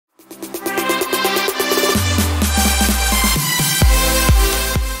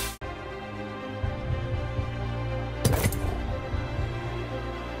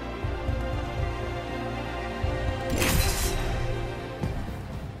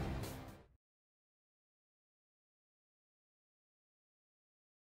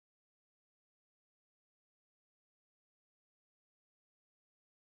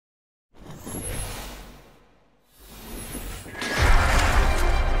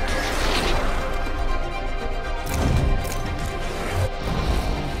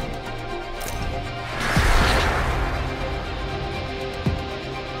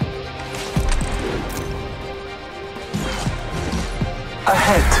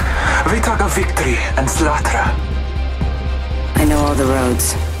We talk of victory and slaughter. I know all the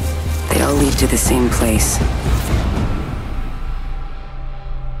roads. They all lead to the same place.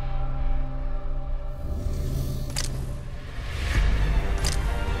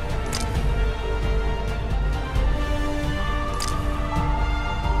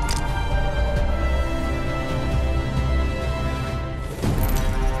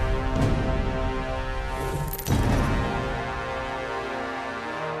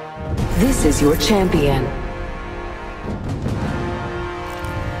 This is your champion.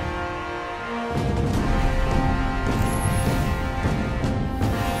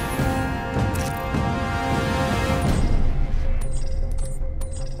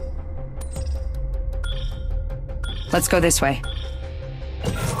 Let's go this way.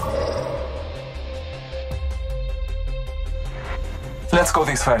 Let's go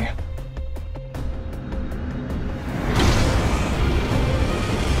this way.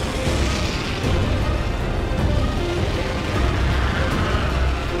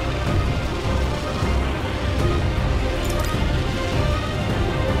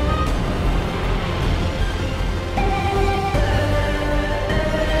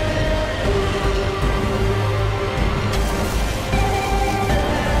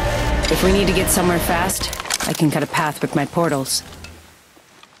 If we need to get somewhere fast, I can cut a path with my portals.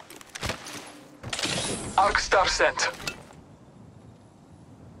 Arc star sent.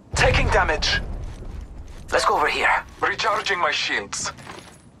 Taking damage. Let's go over here. Recharging my shields.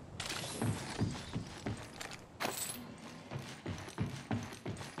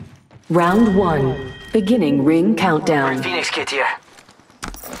 Round 1. Beginning ring countdown. Phoenix kit here.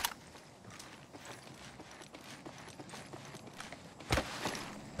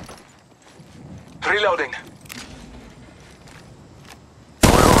 Reloading.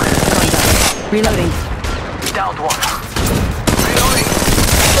 Reloading. Downed one. Reloading.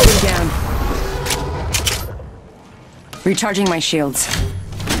 Going down. Recharging my shields.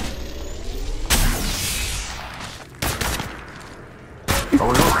 Oh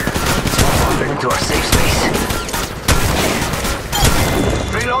look. Wandered into our safe space.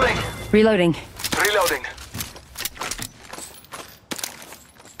 Reloading. Reloading. Reloading.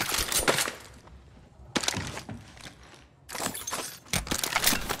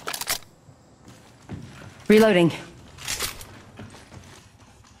 Reloading.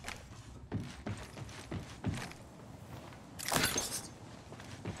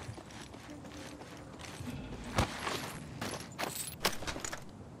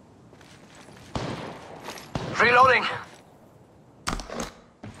 Reloading.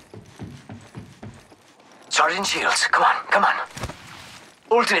 Charging shields. Come on, come on.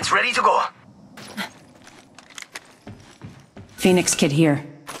 Alternates ready to go. Phoenix kit here.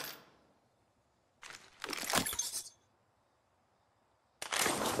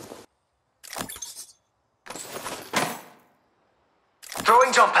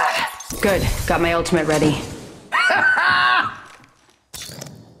 Throwing jump pad. Good. Got my ultimate ready.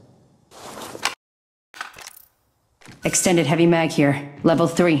 Extended heavy mag here. Level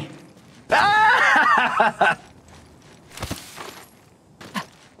 3.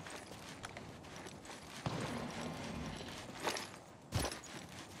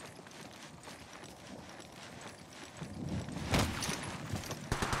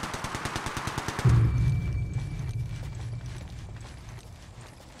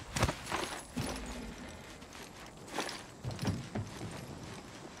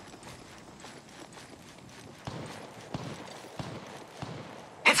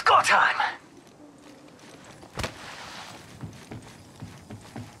 It's go time.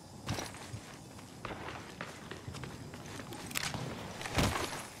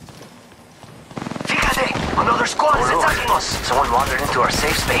 Fíjate, another squad is attacking us. Someone wandered into our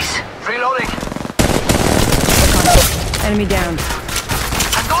safe space. Reloading. Enemy down.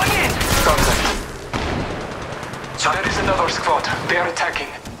 I'm going in. Contact. There is another squad. They are attacking.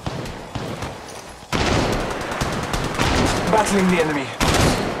 Battling the enemy.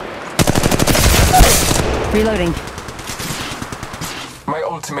 Reloading. My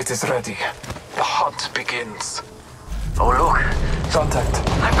ultimate is ready. The hunt begins. Oh look. Contact.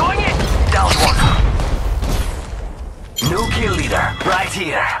 I'm going in. Down one. New kill leader. Right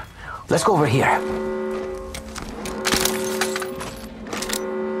here. Let's go over here.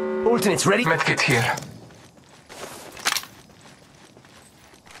 Alternates ready. Medkit here.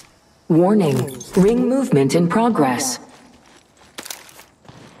 Warning. Ring movement in progress.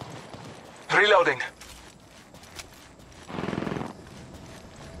 Reloading.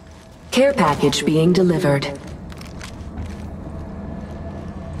 Care package being delivered.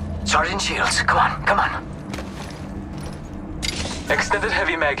 Charging shields. Come on, come on. Extended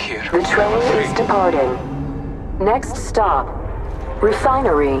heavy mag here. The train is departing. Next stop,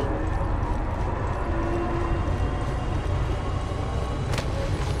 refinery.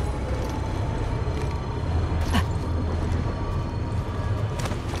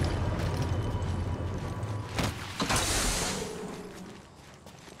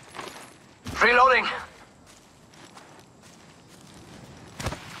 Reloading.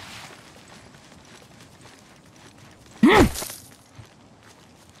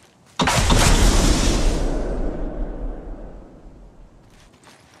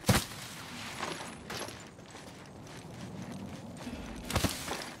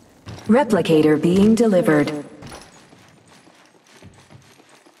 Replicator being delivered.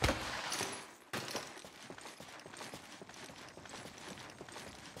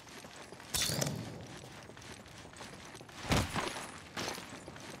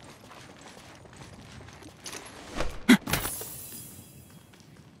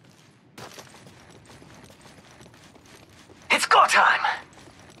 It's go time.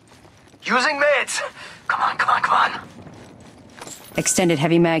 Using meds. Come on, come on, come on. Extended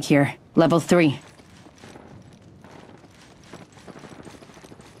heavy mag here. Level 3.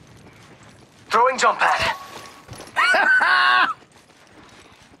 Throwing jump pad.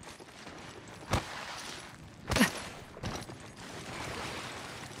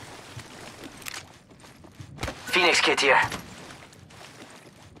 Phoenix kit here.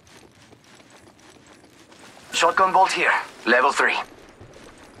 Shotgun bolt here. Level 3.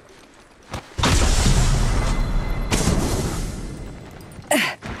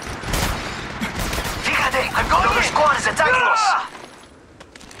 Fíjate, I'm going. Another squad is attacking us.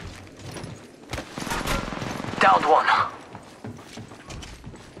 Downed one.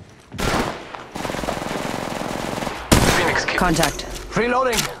 Phoenix kit. Contact.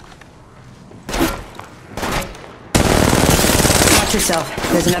 Reloading. Watch yourself.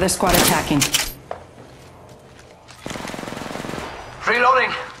 There's another squad attacking.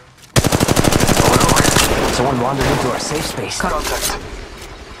 Reloading. Oh look, someone wandered into our safe space. Contact.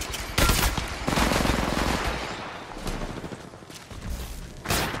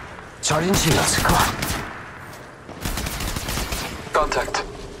 Charging shields, come on. Contact.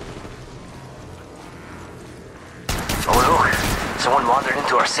 Oh look, someone wandered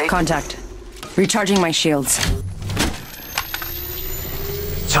into our safe. Contact. Recharging my shields.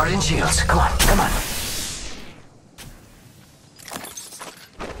 Charging shields, come on, come on.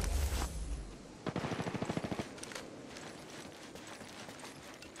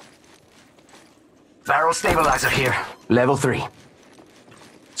 Barrel stabilizer here. Level 3.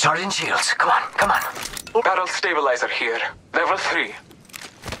 Charging shields. Come on, come on. Barrel stabilizer here. Level 3.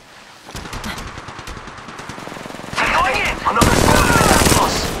 Going in! Another squad is attacking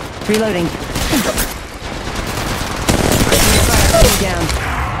us. Reloading. Fire down.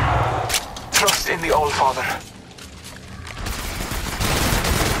 Trust in the All-Father.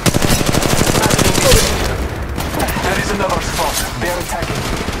 There is another squad. They're attacking.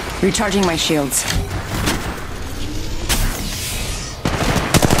 Recharging my shields.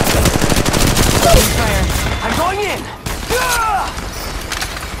 Fire. I'm going in!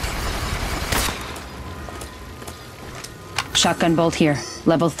 Shotgun bolt here.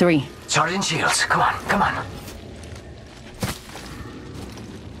 Level 3. Charging shields. Come on, come on.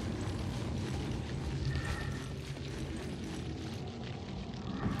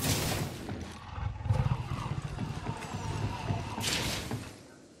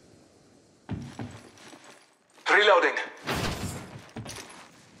 Reloading.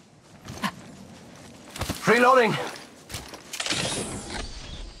 Reloading.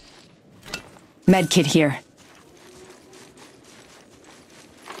 Medkit here.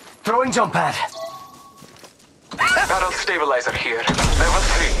 Throwing jump pad. Barrel stabilizer here. Level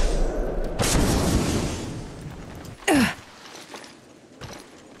 3.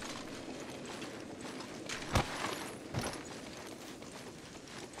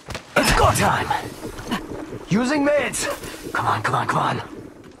 It's go time. Using meds. Come on, come on, come on.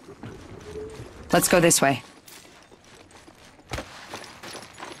 Let's go this way.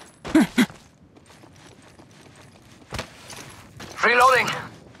 Reloading.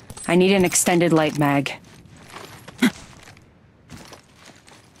 I need an extended light mag.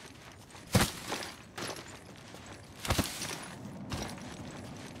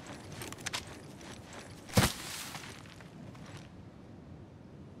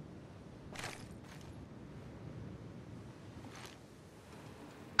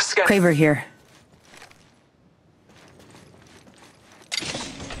 Scan. Craver here.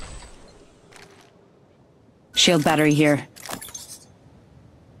 Shield battery here.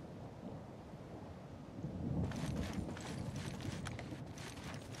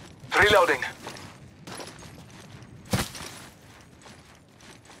 Reloading.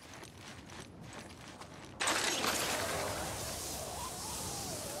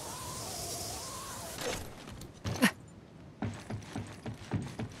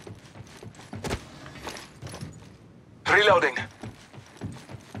 Reloading.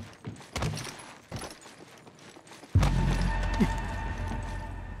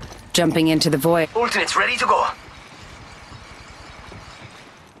 Jumping into the void. Ultimate's ready to go.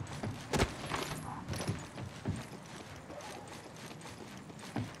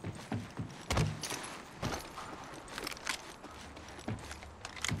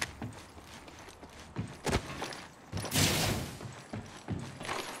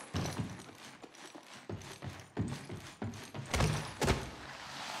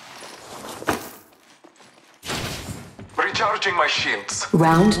 Recharging my shields.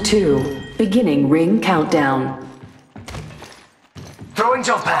 Round 2. Beginning ring countdown. Throwing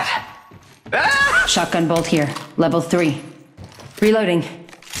jump pad. Shotgun bolt here. Level 3. Reloading.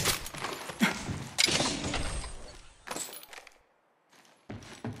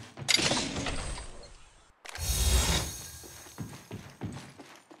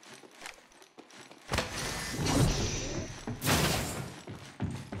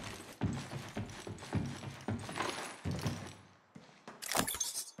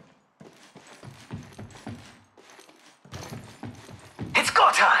 It's go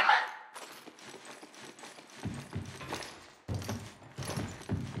time.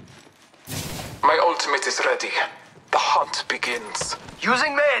 My ultimate is ready. The hunt begins.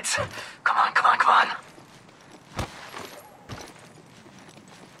 Using meds. Come on, come on, come on.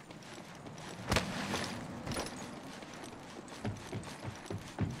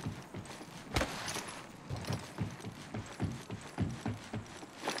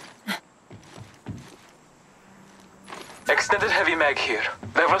 Extended heavy mag here.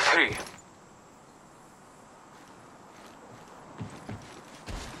 Level 3.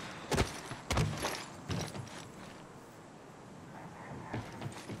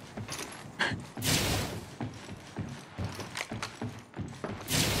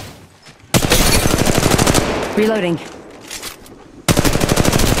 Reloading. Open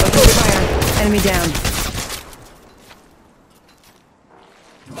fire. Enemy down.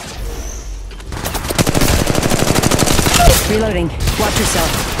 Reloading. Watch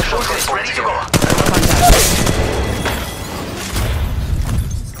yourself. Ultimate's ready to go. Contact.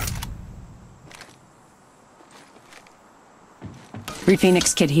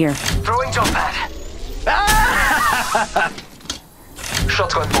 Phoenix kid here. Throwing jump pad.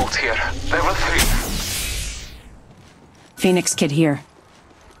 Shotgun bolt here. Level 3. Phoenix kid here.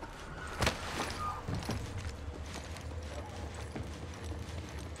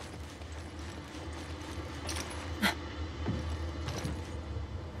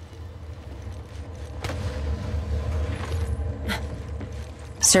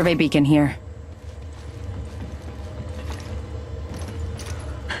 Survey beacon here.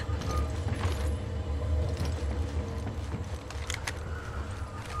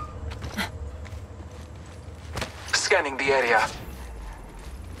 Scanning the area.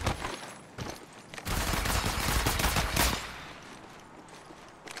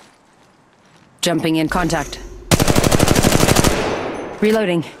 Jumping in contact.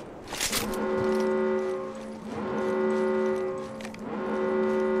 Reloading.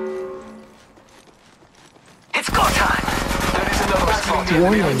 It's go time. There is another squad.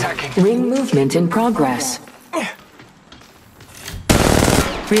 Warning. Attacking. Ring movement in progress.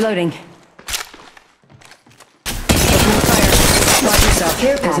 Reloading. Opening fire. Watch yourself.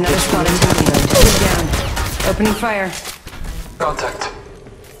 Care There's another package squad being attacking. delivered. Move down. Opening fire. Contact.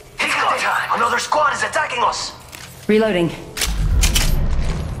 It's go time. Another squad is attacking us. Reloading.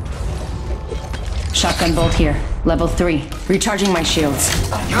 Shotgun bolt here. Level 3. Recharging my shields.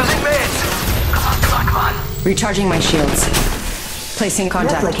 Using meds. Come on, come on, come on. Recharging my shields. Placing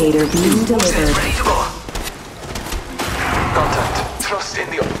contact. Replicator being Ultimate's delivered. ready to go. Contact. Thrust in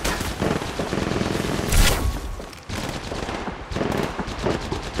the...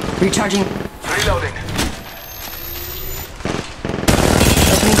 Recharging. Reloading.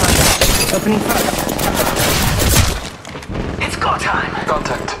 Opening contact. Opening fire. It's go time.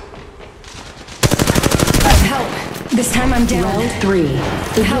 Contact. Help! This time I'm down. Round 3.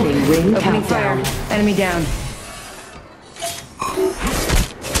 Help! Beginning ring Opening countdown. fire. Enemy down.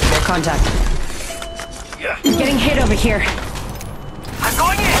 More contact. Getting hit over here. I'm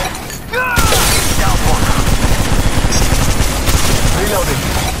going in. Down one. Reloading.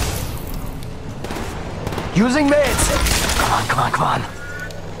 Using meds. Come on, come on, come on.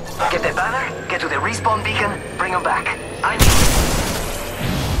 Get the banner, get to the respawn beacon, bring them back. I need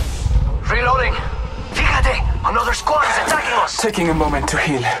Reloading. Fíjate! Another squad is attacking us! Taking a moment to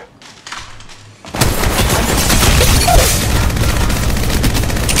heal.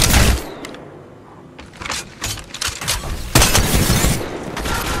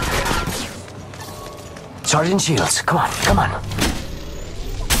 Charging shields. Come on, come on.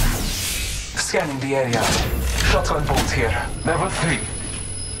 Scanning the area. Shotgun bolt here. Level 3.